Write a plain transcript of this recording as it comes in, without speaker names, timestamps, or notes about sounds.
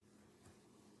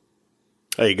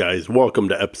Hey guys, welcome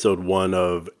to episode 1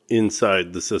 of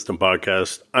Inside the System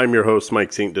podcast. I'm your host,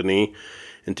 Mike St. Denis,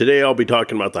 and today I'll be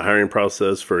talking about the hiring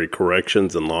process for a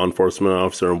corrections and law enforcement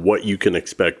officer and what you can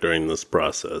expect during this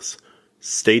process.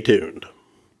 Stay tuned.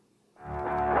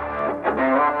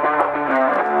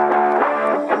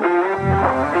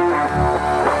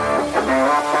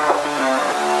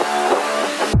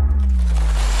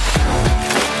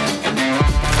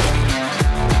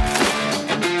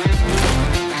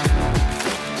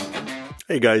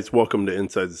 Hey guys, welcome to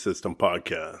Inside the System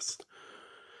podcast.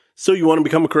 So you want to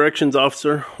become a corrections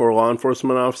officer or a law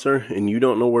enforcement officer and you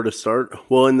don't know where to start?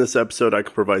 Well, in this episode, I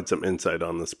can provide some insight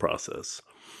on this process.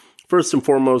 First and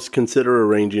foremost, consider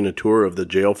arranging a tour of the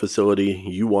jail facility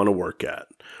you want to work at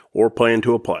or plan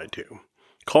to apply to.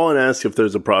 Call and ask if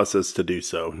there's a process to do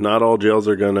so. Not all jails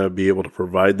are going to be able to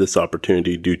provide this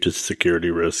opportunity due to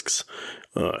security risks,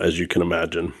 as you can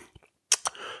imagine.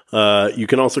 You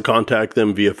can also contact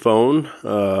them via phone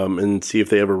and see if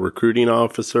they have a recruiting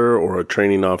officer or a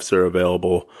training officer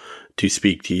available to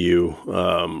speak to you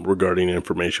regarding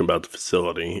information about the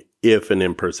facility if an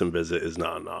in-person visit is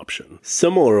not an option.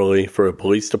 Similarly, for a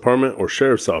police department or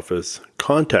sheriff's office,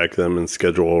 contact them and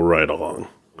schedule a ride-along.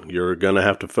 You're going to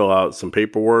have to fill out some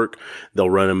paperwork. They'll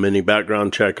run a mini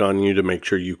background check on you to make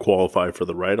sure you qualify for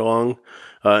the ride-along.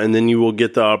 And then you will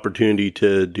get the opportunity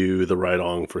to do the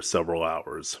ride-along for several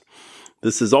hours.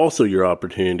 This is also your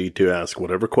opportunity to ask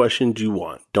whatever questions you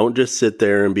want. Don't just sit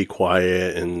there and be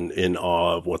quiet and in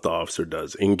awe of what the officer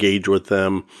does. Engage with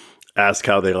them. Ask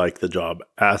how they like the job.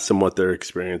 Ask them what their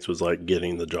experience was like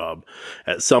getting the job.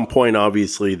 At some point,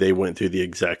 obviously, they went through the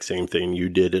exact same thing you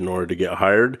did in order to get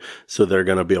hired, so they're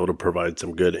going to be able to provide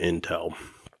some good intel.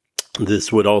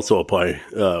 This would also apply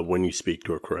when you speak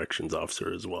to a corrections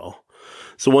officer as well.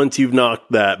 So once you've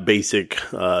knocked that basic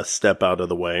step out of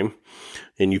the way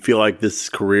and you feel like this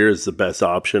career is the best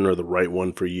option or the right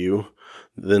one for you,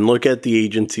 then look at the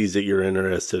agencies that you're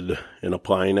interested in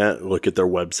applying at. Look at their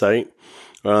website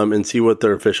and see what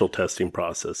their official testing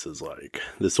process is like.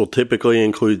 This will typically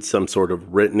include some sort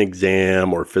of written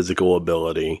exam or physical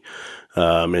ability,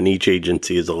 and each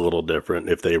agency is a little different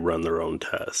if they run their own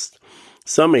test.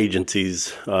 Some agencies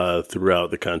throughout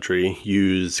the country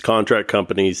use contract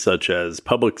companies such as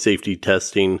Public Safety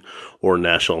Testing or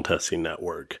National Testing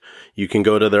Network. You can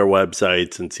go to their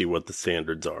websites and see what the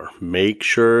standards are. Make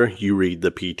sure you read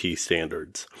the PT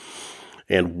standards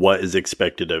and what is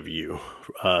expected of you.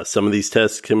 Some of these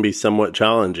tests can be somewhat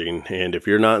challenging, and if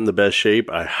you're not in the best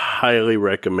shape, I highly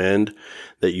recommend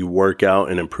that you work out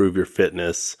and improve your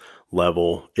fitness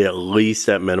level at least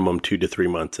at minimum 2 to 3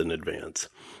 months in advance.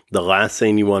 The last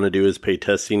thing you want to do is pay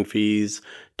testing fees,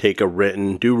 take a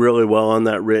written, do really well on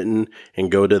that written,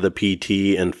 and go to the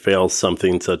PT and fail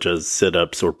something such as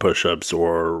sit-ups or push-ups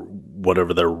or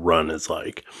whatever their run is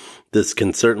like. This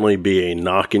can certainly be a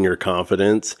knock in your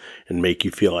confidence and make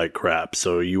you feel like crap.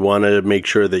 So you want to make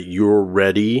sure that you're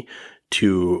ready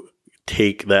to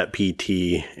take that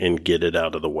PT and get it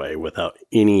out of the way without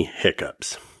any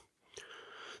hiccups.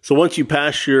 So once you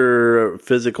pass your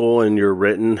physical and your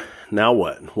written, now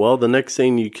what? Well, the next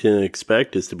thing you can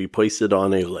expect is to be placed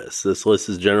on a list. This list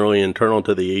is generally internal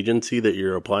to the agency that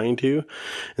you're applying to,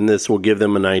 and this will give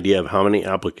them an idea of how many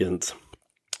applicants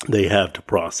they have to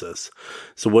process.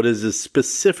 So what does this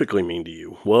specifically mean to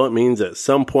you? Well, it means at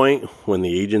some point when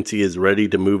the agency is ready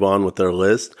to move on with their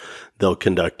list, they'll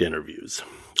conduct interviews,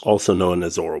 also known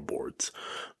as oral boards.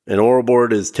 An oral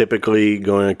board is typically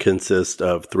going to consist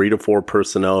of 3 to 4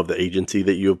 personnel of the agency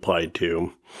that you applied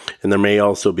to, and there may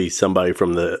also be somebody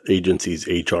from the agency's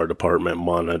HR department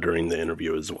monitoring the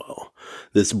interview as well.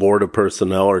 This board of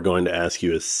personnel are going to ask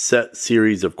you a set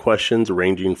series of questions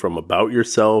ranging from about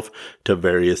yourself to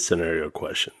various scenario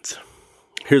questions.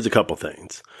 Here's a couple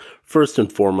things. First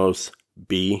and foremost,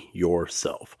 be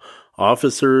yourself.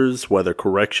 Officers, whether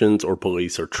corrections or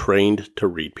police, are trained to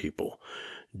read people.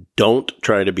 Don't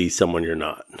try to be someone you're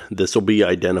not. This will be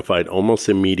identified almost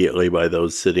immediately by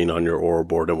those sitting on your oral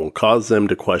board and will cause them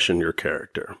to question your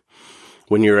character.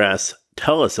 When you're asked,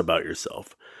 tell us about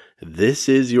yourself, this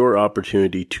is your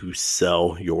opportunity to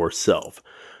sell yourself.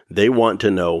 They want to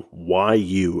know why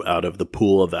you out of the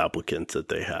pool of applicants that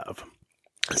they have,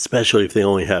 especially if they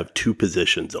only have 2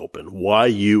 positions open. Why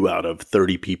you out of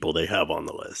 30 people they have on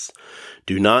the list?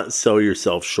 Do not sell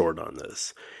yourself short on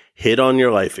this. Hit on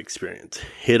your life experience,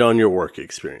 hit on your work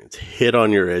experience, hit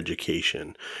on your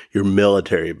education, your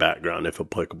military background if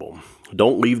applicable.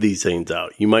 Don't leave these things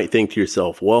out. You might think to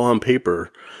yourself, well, on paper,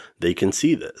 they can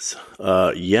see this.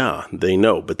 Yeah, they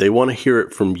know, but they want to hear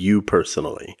it from you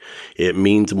personally. It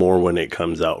means more when it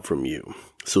comes out from you.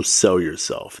 So sell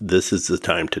yourself. This is the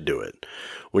time to do it.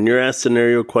 When you're asked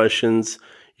scenario questions,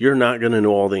 you're not going to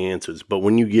know all the answers, but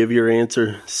when you give your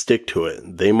answer, stick to it.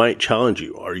 They might challenge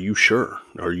you. Are you sure?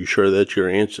 Are you sure that's your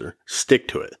answer? Stick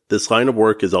to it. This line of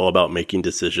work is all about making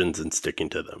decisions and sticking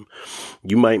to them.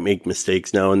 You might make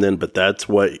mistakes now and then, but that's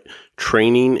what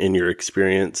training and your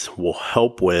experience will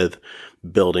help with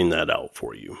building that out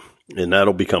for you. And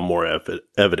that'll become more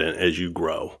evident as you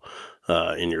grow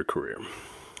in your career.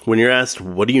 When you're asked,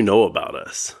 what do you know about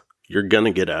us? You're going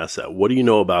to get asked that. What do you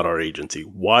know about our agency?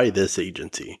 Why this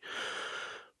agency?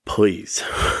 Please,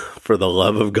 for the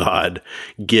love of God,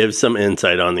 give some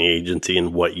insight on the agency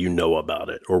and what you know about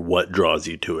it or what draws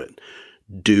you to it.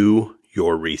 Do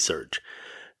your research.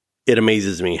 It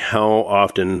amazes me how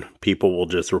often people will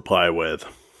just reply with,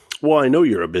 well, I know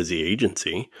you're a busy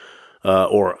agency,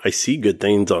 or I see good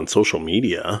things on social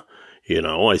media.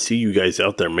 I see you guys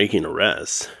out there making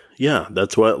arrests. Yeah,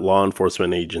 that's what law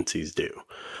enforcement agencies do.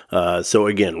 So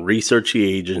again, research the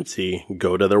agency,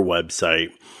 go to their website,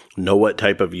 know what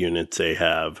type of units they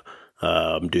have.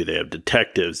 Do they have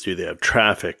detectives? Do they have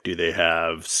traffic? Do they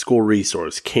have school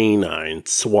resource, canine,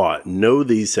 SWAT? Know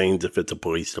these things if it's a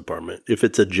police department. If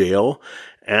it's a jail,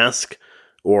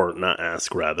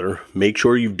 make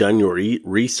sure you've done your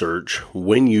research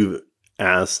when you've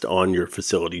asked on your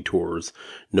facility tours.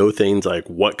 Know things like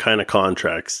what kind of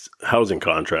contracts, housing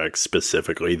contracts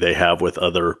specifically, they have with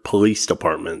other police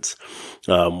departments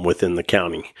within the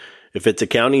county. If it's a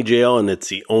county jail and it's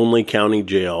the only county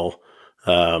jail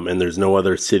and there's no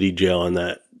other city jail in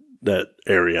that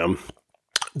area,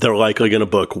 they're likely going to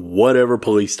book whatever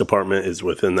police department is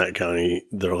within that county.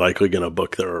 They're likely going to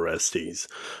book their arrestees.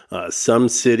 Some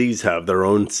cities have their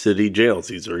own city jails.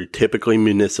 These are typically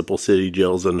municipal city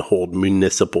jails and hold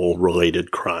municipal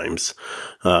related crimes,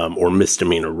 or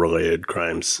misdemeanor related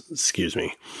crimes.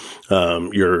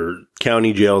 Your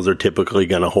county jails are typically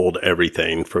going to hold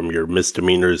everything from your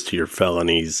misdemeanors to your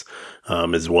felonies,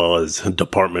 as well as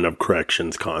Department of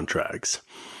Corrections contracts.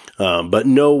 But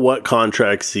know what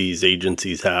contracts these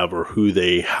agencies have or who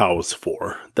they house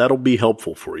for. That'll be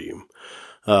helpful for you.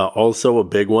 Also, a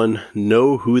big one,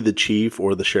 know who the chief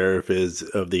or the sheriff is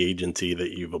of the agency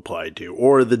that you've applied to,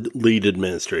 or the lead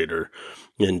administrator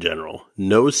in general.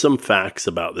 Know some facts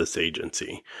about this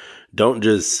agency. Don't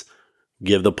just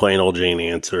give the plain old Jane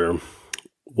answer,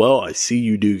 well, I see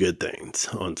you do good things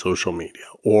on social media.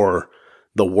 Or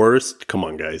the worst, come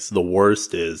on guys, the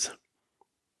worst is,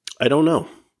 I don't know.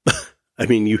 I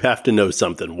mean, you have to know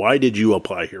something. Why did you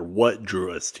apply here? What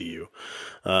drew us to you?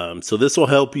 So this will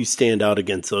help you stand out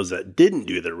against those that didn't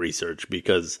do their research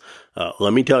because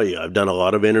let me tell you, I've done a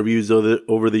lot of interviews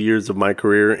over the years of my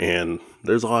career, and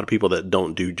there's a lot of people that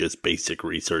don't do just basic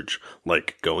research,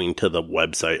 like going to the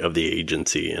website of the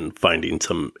agency and finding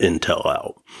some intel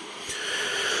out.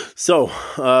 So,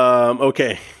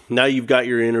 okay, now you've got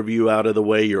your interview out of the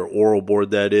way, your oral board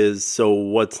that is. So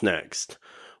what's next?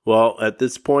 Well, at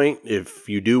this point, if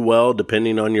you do well,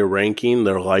 depending on your ranking,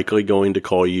 they're likely going to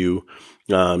call you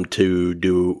to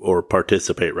do or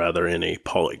participate rather in a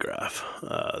polygraph.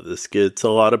 This gets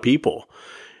a lot of people.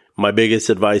 My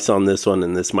biggest advice on this one,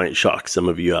 and this might shock some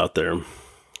of you out there,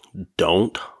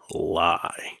 don't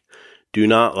lie. Do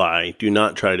not lie. Do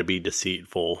not try to be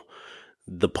deceitful.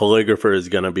 The polygrapher is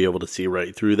going to be able to see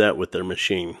right through that with their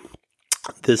machine.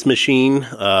 This machine,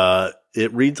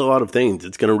 it reads a lot of things.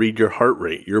 It's going to read your heart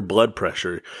rate, your blood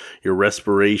pressure, your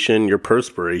respiration, your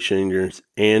perspiration,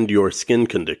 and your skin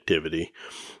conductivity.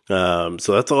 So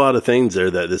that's a lot of things there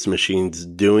that this machine's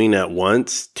doing at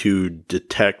once to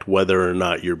detect whether or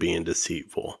not you're being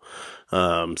deceitful.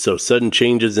 So sudden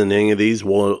changes in any of these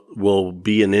will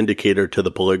be an indicator to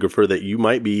the polygrapher that you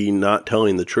might be not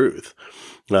telling the truth.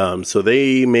 So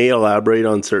they may elaborate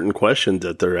on certain questions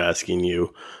that they're asking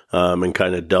you, and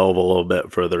kind of delve a little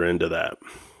bit further into that.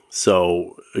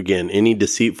 So again, any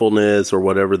deceitfulness or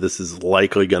whatever, this is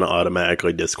likely going to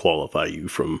automatically disqualify you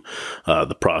from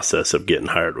the process of getting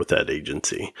hired with that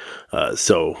agency.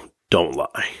 So don't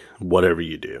lie, whatever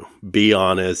you do. Be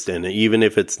honest, and even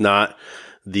if it's not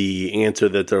the answer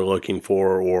that they're looking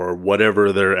for or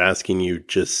whatever they're asking you,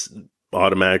 just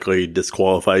automatically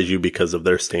disqualifies you because of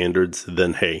their standards,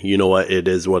 then hey, you know what? It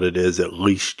is what it is. At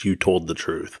least you told the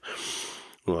truth.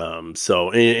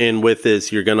 So with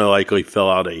this, you're going to likely fill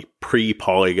out a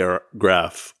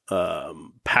pre-polygraph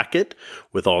packet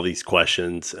with all these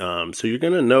questions. So you're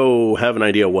going to have an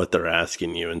idea what they're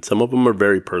asking you, and some of them are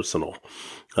very personal.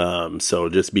 So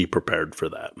just be prepared for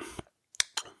that.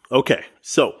 Okay,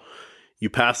 so you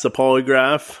pass the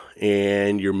polygraph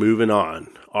and you're moving on.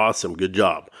 Awesome, good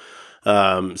job.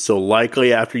 So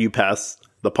likely after you pass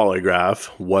the polygraph,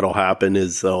 what'll happen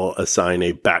is they'll assign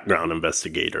a background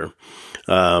investigator.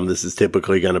 This is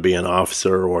typically going to be an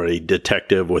officer or a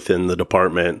detective within the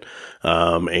department,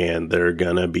 and they're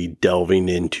going to be delving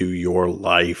into your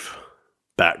life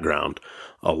background.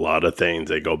 A lot of things.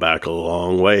 They go back a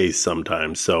long way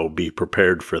sometimes, so be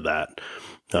prepared for that.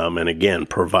 And again,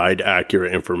 provide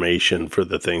accurate information for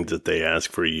the things that they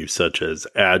ask for you, such as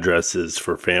addresses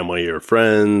for family or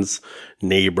friends,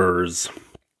 neighbors,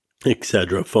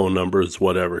 etc., phone numbers,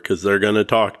 whatever, because they're going to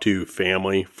talk to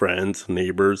family, friends,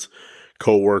 neighbors,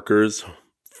 coworkers,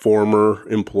 former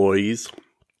employees,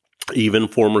 even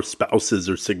former spouses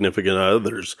or significant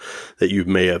others that you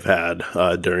may have had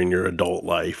during your adult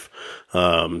life.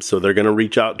 So they're going to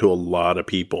reach out to a lot of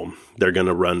people. They're going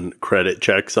to run credit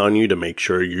checks on you to make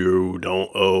sure you don't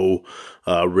owe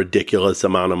a ridiculous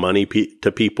amount of money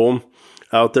to people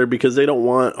out there, because they don't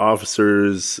want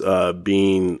officers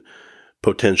being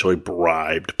potentially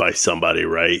bribed by somebody,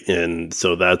 right? And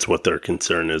so that's what their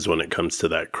concern is when it comes to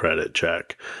that credit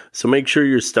check. So make sure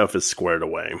your stuff is squared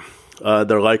away.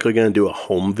 They're likely going to do a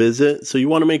home visit. So you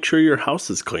want to make sure your house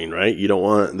is clean, right? You don't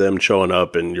want them showing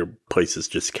up and your place is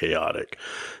just chaotic.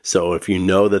 So if you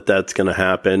know that that's going to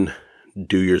happen,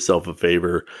 do yourself a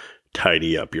favor,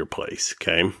 tidy up your place.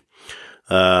 Okay.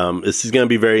 This is going to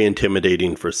be very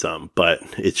intimidating for some, but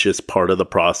it's just part of the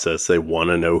process. They want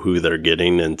to know who they're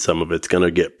getting, and some of it's going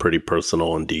to get pretty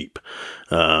personal and deep.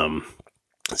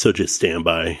 So just stand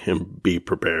by and be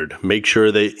prepared. Make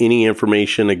sure that any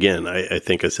information, again, I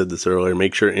think I said this earlier,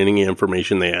 make sure any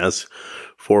information they ask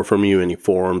for from you, any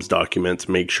forms, documents,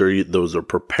 make sure those are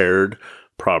prepared,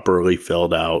 properly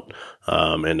filled out,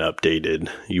 and updated.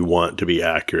 You want to be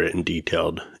accurate and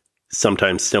detailed.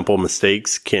 Sometimes simple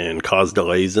mistakes can cause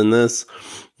delays in this.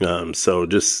 So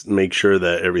just make sure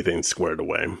that everything's squared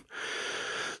away.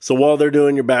 So while they're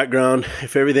doing your background,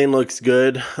 if everything looks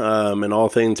good, and all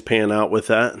things pan out with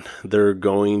that, they're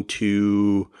going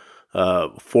to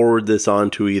forward this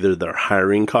on to either their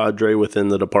hiring cadre within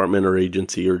the department or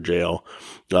agency or jail,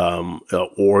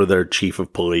 or their chief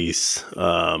of police,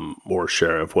 or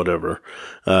sheriff, whatever.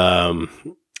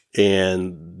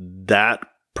 And that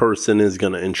person is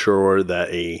going to ensure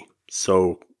that a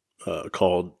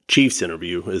called chief's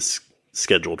interview is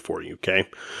scheduled for you. Okay.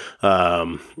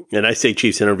 And I say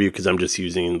chief's interview because I'm just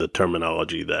using the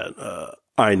terminology that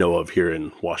I know of here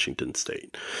in Washington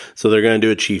State. So they're going to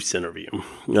do a chief's interview.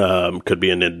 Could be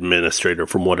an administrator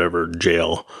from whatever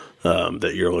jail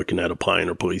that you're looking at applying,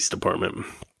 or police department.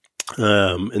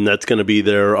 And that's going to be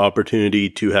their opportunity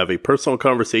to have a personal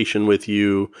conversation with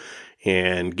you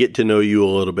and get to know you a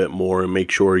little bit more and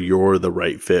make sure you're the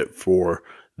right fit for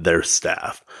their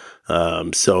staff.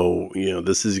 So,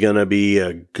 this is going to be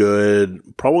a good,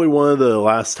 probably one of the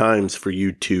last times for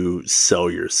you to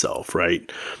sell yourself,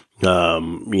 right?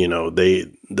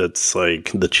 That's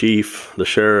like the chief, the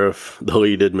sheriff, the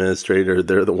lead administrator.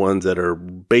 They're the ones that are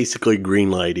basically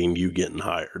greenlighting you getting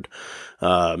hired.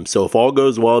 So if all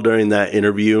goes well during that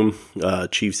interview,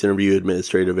 chief's interview,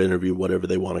 administrative interview, whatever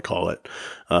they want to call it,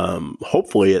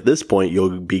 hopefully at this point,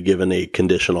 you'll be given a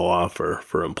conditional offer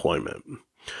for employment.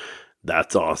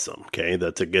 That's awesome. Okay.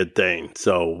 That's a good thing.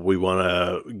 So we want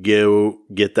to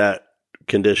get that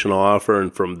conditional offer.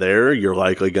 And from there, you're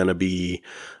likely going to be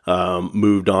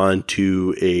moved on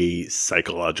to a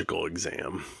psychological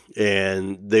exam.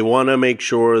 And they want to make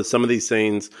sure some of these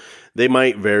things, they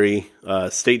might vary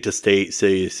state to state,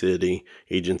 city to city,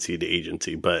 agency to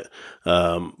agency, but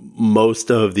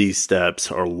most of these steps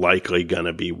are likely going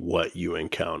to be what you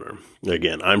encounter.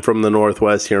 Again, I'm from the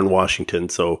Northwest here in Washington,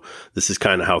 so this is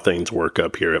kind of how things work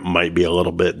up here. It might be a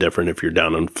little bit different if you're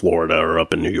down in Florida or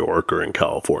up in New York or in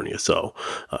California. So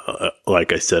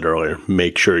like I said earlier,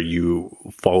 make sure you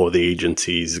follow the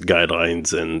agency's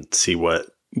guidelines and see what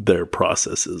their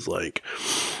process is like.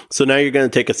 So now you're going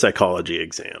to take a psychology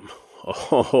exam.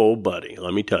 Oh, buddy,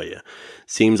 let me tell you,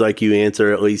 seems like you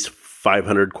answer at least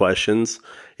 500 questions.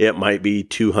 It might be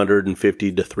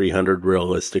 250 to 300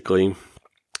 realistically.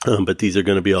 But these are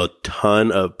going to be a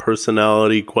ton of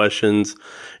personality questions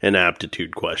and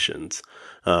aptitude questions.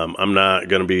 I'm not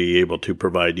going to be able to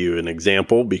provide you an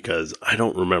example because I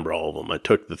don't remember all of them. I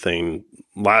took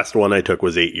last one I took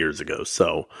was 8 years ago.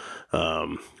 So,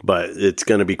 but it's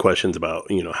going to be questions about,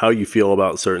 how you feel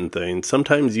about certain things.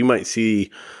 Sometimes you might see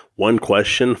one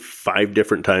question 5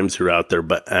 different times throughout there,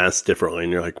 but asked differently.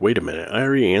 And you're like, wait a minute, I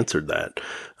already answered that.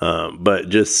 But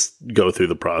just go through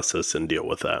the process and deal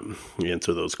with that.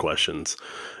 Answer those questions.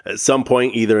 At some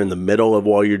point, either in the middle of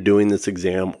while you're doing this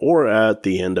exam or at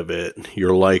the end of it,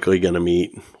 you're likely going to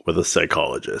meet with a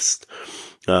psychologist.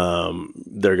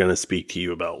 They're going to speak to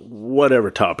you about whatever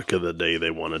topic of the day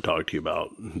they want to talk to you about.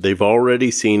 They've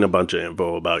already seen a bunch of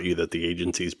info about you that the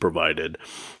agency's provided.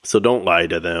 So don't lie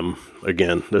to them.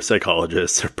 Again, they're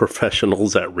psychologists, they're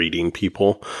professionals at reading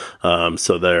people.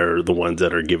 So they're the ones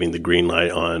that are giving the green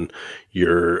light on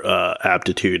your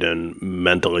aptitude and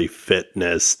mentally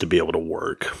fitness to be able to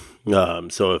work.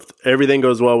 So if everything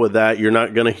goes well with that, you're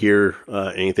not going to hear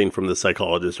anything from the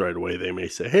psychologist right away. They may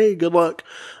say, hey, good luck.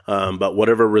 But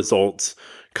whatever results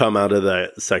come out of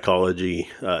that psychology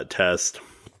test,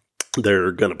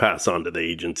 they're going to pass on to the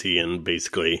agency and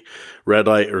basically red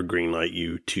light or green light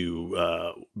you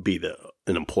to be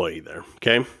an employee there.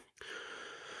 Okay.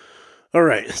 All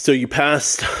right, so you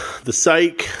passed the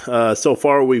psych. So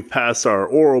far, we've passed our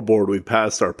oral board. We've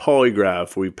passed our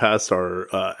polygraph. We've passed our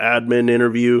admin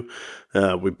interview.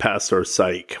 We've passed our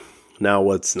psych. Now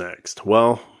what's next?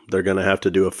 Well, they're going to have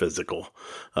to do a physical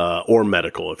or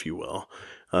medical, if you will.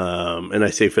 And I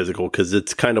say physical because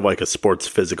it's kind of like a sports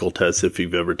physical test if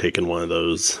you've ever taken one of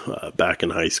those back in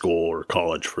high school or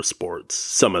college for sports.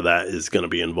 Some of that is going to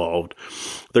be involved.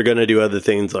 They're going to do other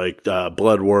things like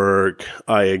blood work,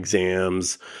 eye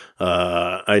exams.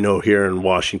 I know here in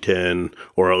Washington,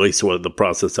 or at least what the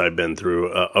process I've been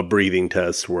through, a breathing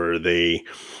test where they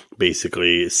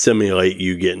basically simulate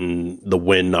you getting the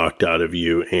wind knocked out of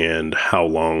you and how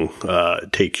long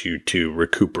it takes you to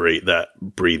recuperate that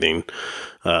breathing.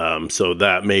 So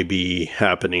that may be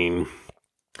happening.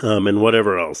 And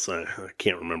whatever else, I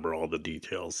can't remember all the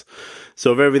details.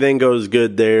 So if everything goes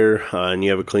good there and you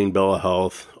have a clean bill of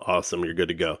health, awesome, you're good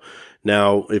to go.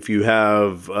 Now, if you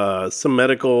have some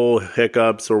medical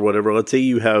hiccups or whatever, let's say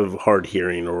you have hard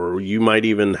hearing or you might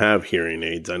even have hearing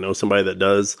aids. I know somebody that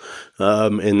does,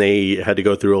 and they had to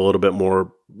go through a little bit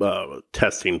more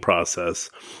testing process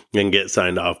and get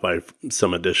signed off by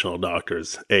some additional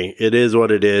doctors. Hey, it is what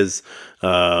it is.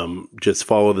 Just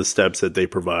follow the steps that they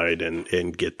provide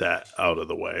and get that out of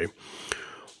the way.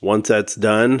 Once that's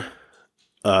done,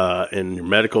 and your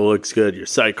medical looks good, your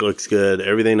psych looks good,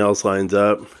 everything else lines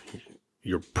up,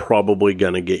 you're probably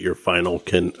going to get your final,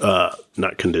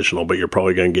 not conditional, but you're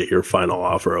probably going to get your final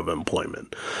offer of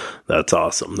employment. That's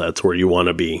awesome. That's where you want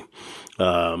to be.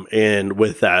 And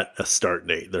with that, a start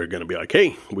date, they're going to be like,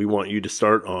 hey, we want you to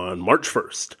start on March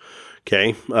 1st.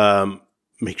 Okay.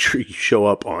 Make sure you show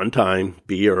up on time,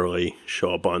 be early,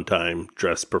 show up on time,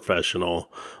 dress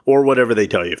professional, or whatever they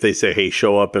tell you. If they say, hey,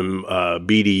 show up in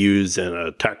BDUs and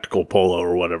a tactical polo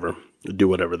or whatever, do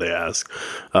whatever they ask.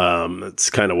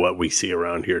 That's kind of what we see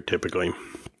around here typically.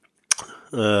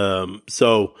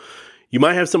 So you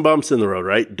might have some bumps in the road,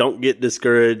 right? Don't get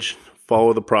discouraged.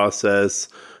 Follow the process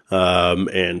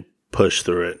and push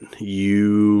through it.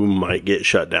 You might get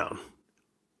shut down.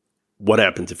 What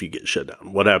happens if you get shut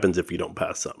down? What happens if you don't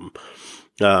pass something?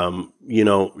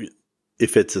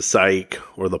 If it's a psych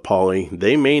or the poly,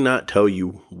 they may not tell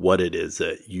you what it is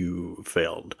that you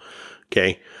failed.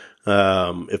 Okay.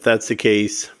 If that's the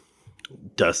case,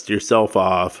 dust yourself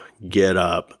off, get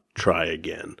up, try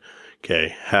again.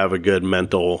 Okay. Have a good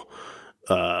mental,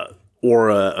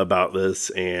 aura about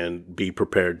this and be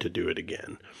prepared to do it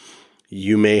again.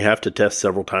 You may have to test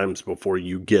several times before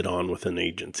you get on with an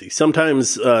agency.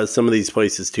 Sometimes some of these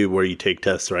places too where you take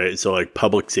tests, right? So like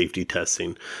public safety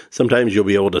testing, sometimes you'll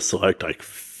be able to select like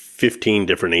 15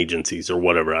 different agencies or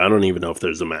whatever. I don't even know if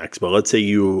there's a max, but let's say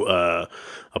you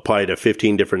apply to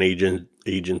 15 different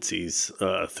agencies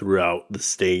throughout the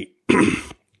state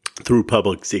through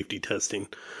public safety testing.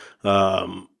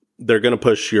 They're going to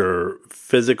push your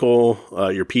physical,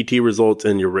 your PT results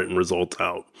and your written results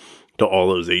out to all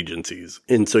those agencies.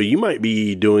 And so you might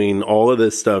be doing all of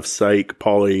this stuff, psych,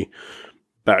 poly,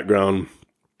 background,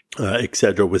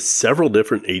 etc., with several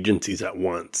different agencies at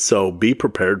once. So be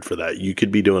prepared for that. You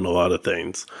could be doing a lot of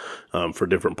things for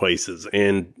different places.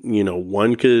 And,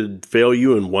 one could fail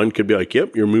you and one could be like,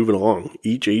 yep, you're moving along.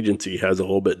 Each agency has a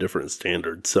little bit different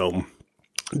standards. So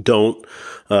don't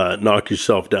knock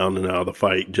yourself down and out of the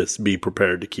fight. Just be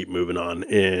prepared to keep moving on.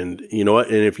 And you know what?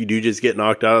 And if you do just get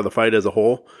knocked out of the fight as a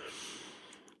whole,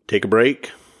 take a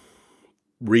break,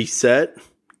 reset,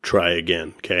 try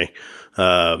again. Okay.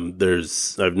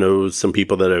 I've known some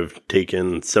people that have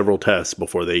taken several tests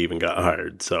before they even got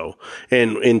hired. So,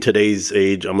 and in today's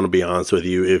age, I'm going to be honest with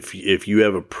you. If you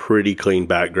have a pretty clean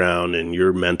background and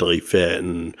you're mentally fit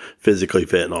and physically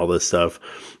fit and all this stuff,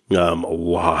 a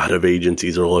lot of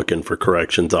agencies are looking for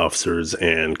corrections officers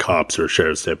and cops or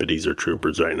sheriff's deputies or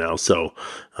troopers right now. So,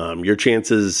 your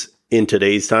chances in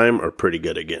today's time are pretty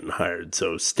good at getting hired.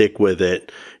 So stick with it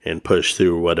and push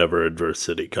through whatever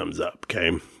adversity comes up.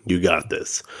 Okay. You got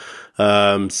this.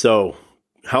 So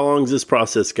how long is this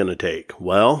process going to take?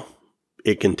 Well,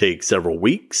 It can take several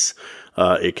weeks.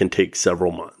 It can take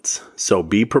several months. So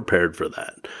be prepared for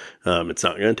that. It's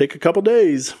not going to take a couple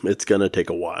days. It's going to take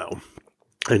a while.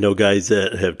 I know guys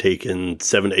that have taken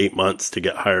 7 to 8 months to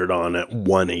get hired on at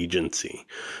one agency.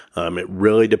 It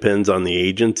really depends on the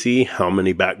agency, how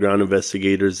many background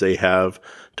investigators they have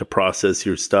to process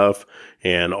your stuff,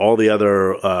 and all the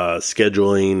other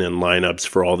scheduling and lineups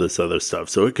for all this other stuff.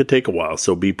 So it could take a while.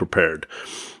 So be prepared.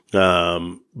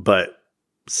 But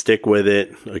stick with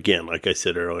it. Again, like I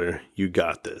said earlier, you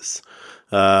got this.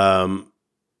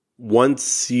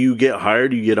 Once you get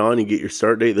hired, you get on, you get your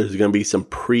start date, there's going to be some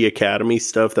pre-academy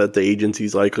stuff that the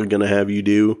agency's likely going to have you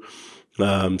do.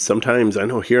 Sometimes I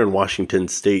know here in Washington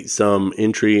State, some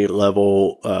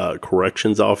entry-level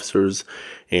corrections officers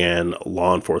and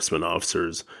law enforcement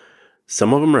officers,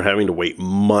 some of them are having to wait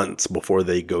months before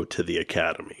they go to the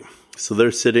academy. So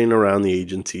they're sitting around the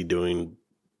agency doing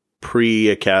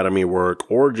pre-academy work,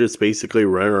 or just basically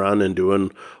running around and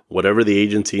doing whatever the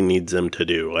agency needs them to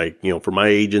do. Like, for my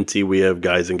agency, we have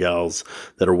guys and gals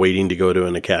that are waiting to go to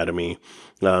an academy.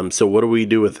 So what do we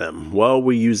do with them? Well,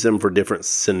 we use them for different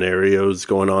scenarios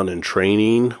going on in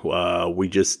training. We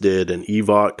just did an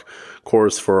EVOC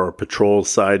course for our patrol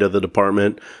side of the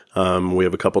department. We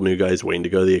have a couple new guys waiting to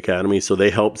go to the academy. So they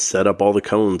help set up all the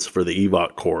cones for the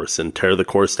EVOC course and tear the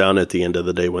course down at the end of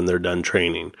the day when they're done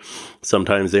training.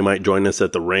 Sometimes they might join us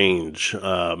at the range,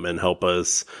 and help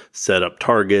us set up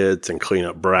targets and clean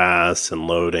up brass and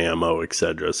load ammo,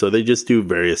 etc. So they just do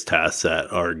various tasks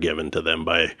that are given to them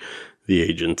by the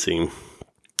agency.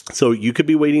 So you could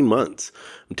be waiting months.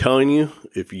 I'm telling you,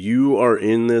 if you are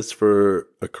in this for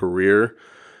a career,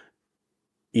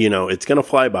 it's going to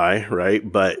fly by, right?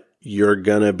 But you're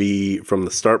going to be, from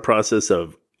the start process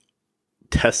of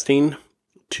testing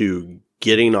to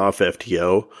getting off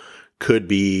FTO, could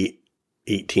be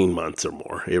 18 months or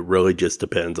more. It really just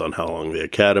depends on how long the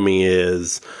academy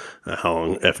is, how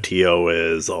long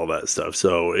FTO is, all that stuff.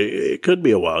 So it could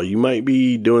be a while. You might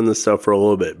be doing this stuff for a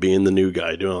little bit, being the new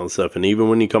guy, doing all this stuff. And even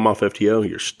when you come off FTO,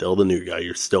 you're still the new guy.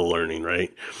 You're still learning,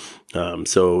 right?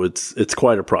 So it's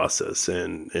quite a process,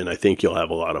 and I think you'll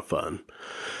have a lot of fun.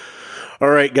 All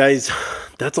right, guys,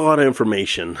 that's a lot of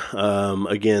information.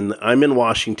 Again, I'm in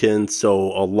Washington,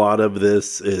 so a lot of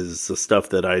this is the stuff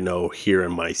that I know here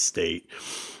in my state.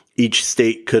 Each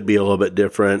state could be a little bit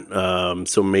different.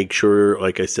 So make sure,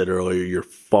 like I said earlier, you're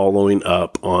following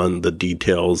up on the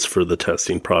details for the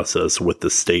testing process with the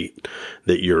state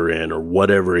that you're in, or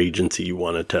whatever agency you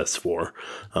want to test for.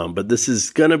 But this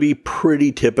is going to be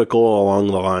pretty typical along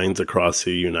the lines across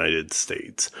the United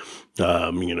States.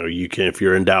 You can, if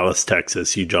you're in Dallas,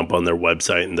 Texas, you jump on their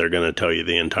website and they're going to tell you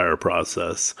the entire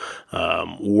process.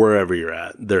 Wherever you're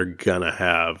at, they're going to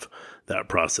have that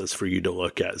process for you to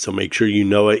look at. So make sure you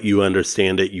know it, you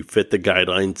understand it, you fit the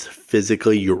guidelines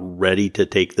physically, you're ready to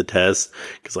take the test.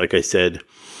 Because like I said,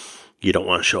 you don't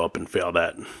want to show up and fail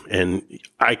that. And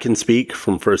I can speak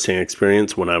from firsthand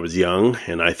experience. When I was young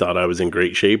and I thought I was in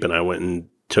great shape and I went and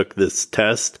took this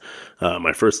test,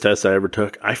 my first test I ever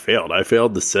took, I failed. I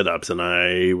failed the sit-ups and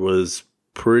I was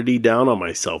pretty down on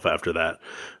myself after that.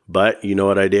 But you know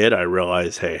what I did? I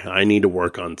realized, hey, I need to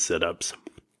work on sit-ups.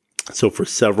 So for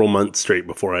several months straight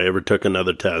before I ever took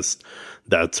another test,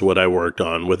 that's what I worked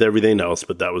on with everything else,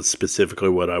 but that was specifically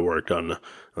what I worked on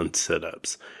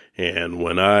sit-ups. And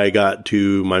when I got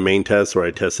to my main test, where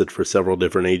I tested for several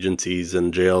different agencies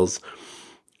and jails,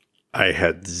 I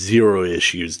had zero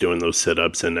issues doing those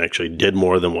sit-ups and actually did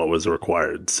more than what was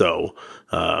required. So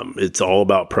it's all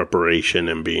about preparation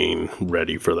and being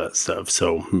ready for that stuff.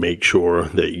 So make sure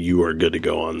that you are good to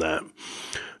go on that.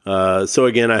 So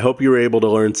again, I hope you were able to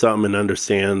learn something and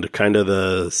understand kind of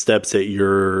the steps that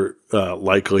you're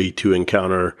likely to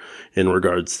encounter in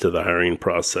regards to the hiring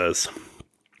process.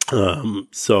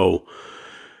 So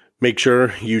make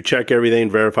sure you check everything,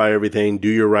 verify everything, do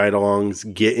your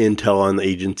ride-alongs, get intel on the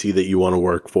agency that you want to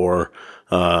work for,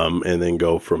 and then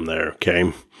go from there.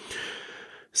 Okay.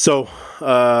 So,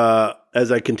 as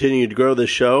I continue to grow this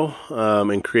show,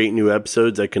 and create new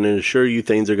episodes, I can assure you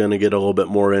things are going to get a little bit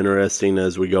more interesting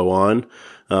as we go on.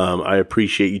 I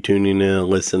appreciate you tuning in and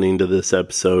listening to this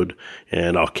episode,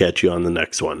 and I'll catch you on the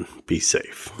next one. Be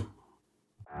safe.